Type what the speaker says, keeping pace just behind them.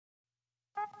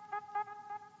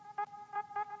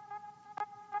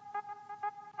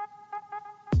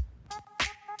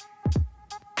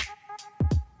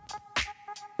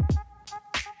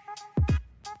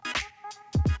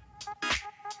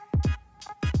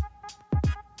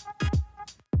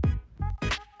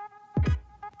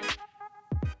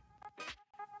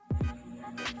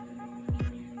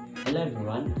Hello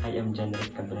everyone, I am Janel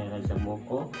Cabrera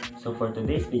Zamoco. So for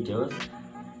today's videos,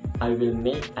 I will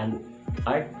make an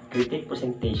art critic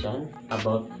presentation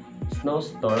about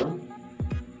Snowstorm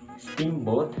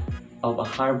Steamboat of a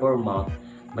Harbor Mouth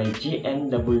by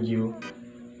GMW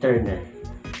Turner.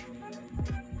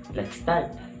 Let's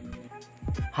start!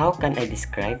 How can I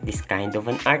describe this kind of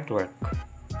an artwork?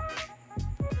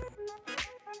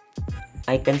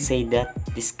 I can say that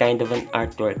this kind of an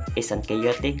artwork is an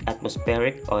chaotic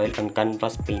atmospheric oil on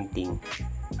canvas painting.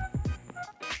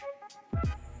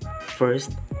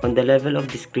 First, on the level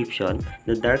of description,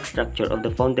 the dark structure of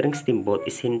the foundering steamboat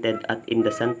is hinted at in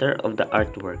the center of the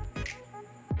artwork,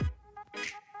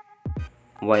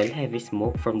 while heavy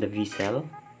smoke from the vessel,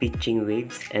 pitching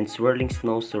waves, and swirling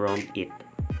snow surround it.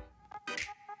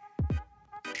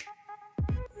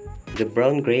 The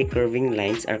brown-gray curving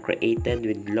lines are created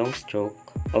with long strokes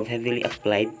of heavily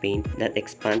applied paint that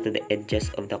expand to the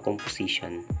edges of the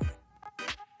composition.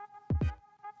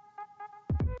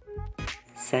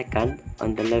 Second,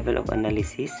 on the level of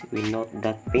analysis, we note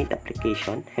that paint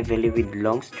application heavily with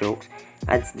long strokes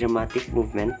adds dramatic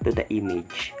movement to the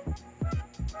image.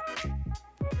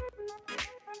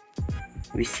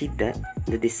 We see that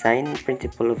the design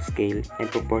principle of scale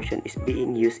and proportion is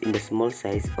being used in the small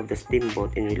size of the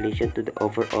steamboat in relation to the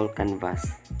overall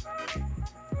canvas.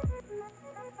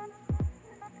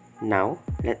 Now,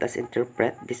 let us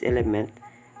interpret this element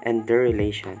and their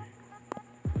relation.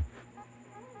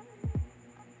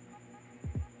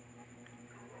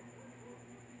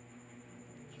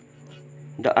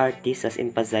 The artist has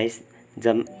emphasized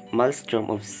the maelstrom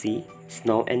of sea,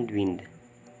 snow, and wind.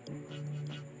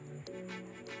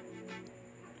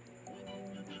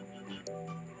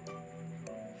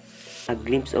 A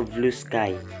glimpse of blue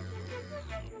sky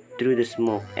through the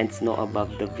smoke and snow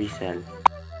above the vessel.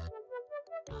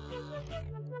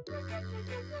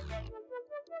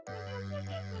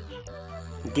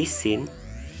 This scene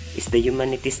is the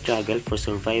humanity's struggle for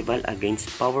survival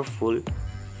against powerful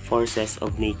forces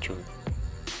of nature.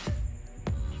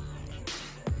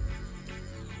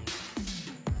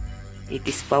 It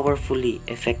is powerfully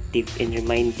effective in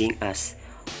reminding us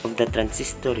of the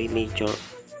transitory nature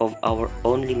of our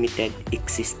own limited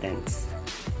existence.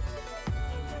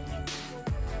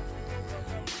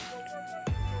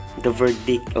 The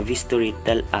verdict of history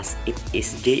tells us it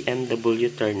is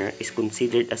GMW Turner is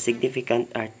considered a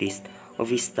significant artist of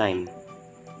his time.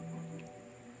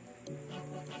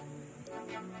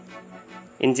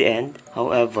 In the end,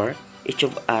 however, each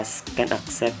of us can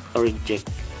accept or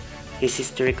reject his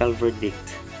historical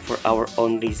verdict for our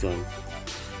own reason.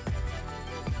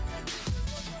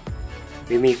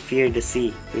 We may fear the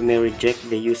sea, we may reject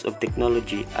the use of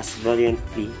technology as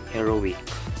valiantly heroic.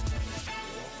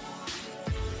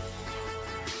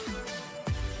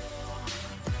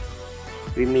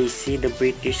 We may see the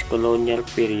British colonial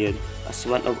period as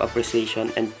one of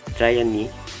appreciation and tyranny,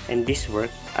 and this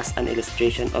work as an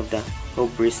illustration of the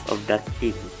hubris of that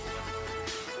time.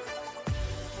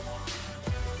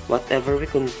 Whatever we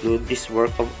conclude, this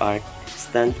work of art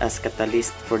stands as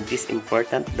catalyst for this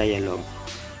important dialogue.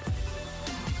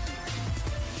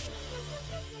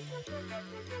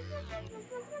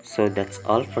 So that's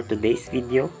all for today's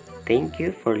video. Thank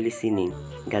you for listening.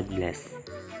 God bless.